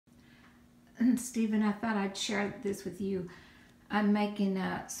Stephen, I thought I'd share this with you. I'm making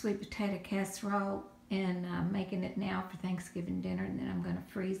a sweet potato casserole and making it now for Thanksgiving dinner, and then I'm going to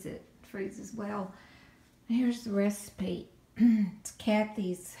freeze as well. Here's the recipe. It's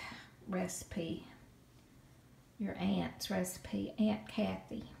Kathy's recipe, your aunt's recipe, Aunt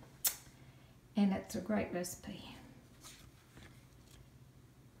Cathy, and it's a great recipe.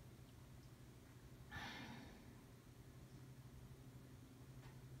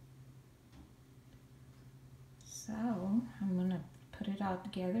 So I'm going to put it all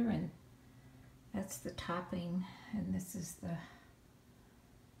together, and that's the topping, and this is the,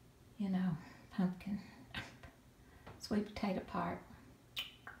 pumpkin, sweet potato part.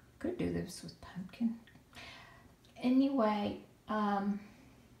 Could do this with pumpkin. Anyway, I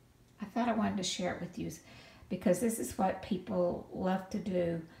thought I wanted to share it with you because this is what people love to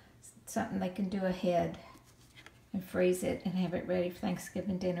do, something they can do ahead and freeze it and have it ready for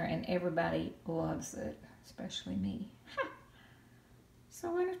Thanksgiving dinner, and everybody loves it, especially me.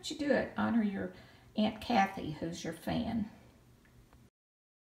 So why don't you do it? Honor your Aunt Cathy, who's your fan.